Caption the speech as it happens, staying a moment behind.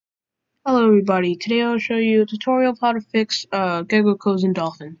Hello everybody, today I'll show you a tutorial of how to fix Gecko codes in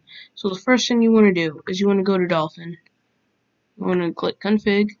Dolphin. So the first thing you want to do is you want to go to Dolphin. You want to click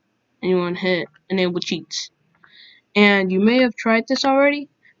config and you want to hit enable cheats. And you may have tried this already,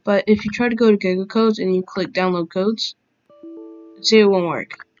 but if you try to go to Gecko codes and you click download codes, say it won't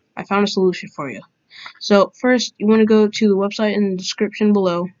work. I found a solution for you. So first you want to go to the website in the description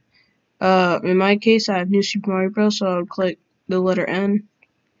below. In my case I have New Super Mario Bros. So I would click the letter N,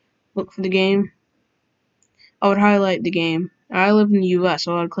 look for the game. I would highlight the game. I live in the US,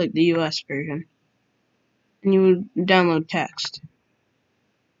 so I would click the US version. And you would download text.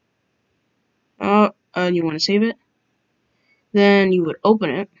 And you want to save it. Then you would open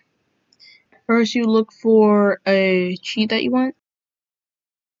it. First, you look for a cheat that you want.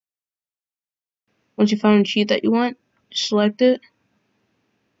 Once you find a cheat that you want, select it.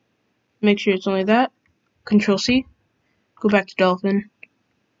 Make sure it's only that. Control C. Go back to Dolphin.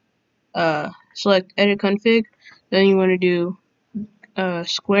 Select edit config. Then you want to do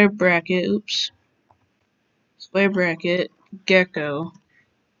square bracket. Square bracket Gecko.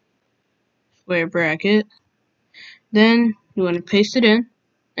 Square bracket. Then you want to paste it in,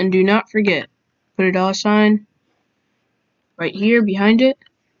 and do not forget, put a $sign right here behind it.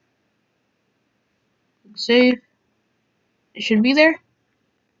 Save. It should be there.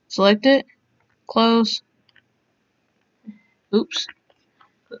 Select it. Close. Oops.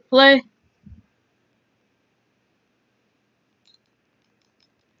 Click play.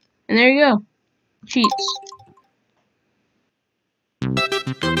 And there you go. Cheats. Look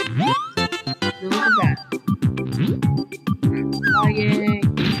at that. Oh, yay.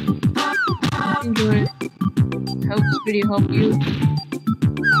 Enjoy it. Hope this video helped you.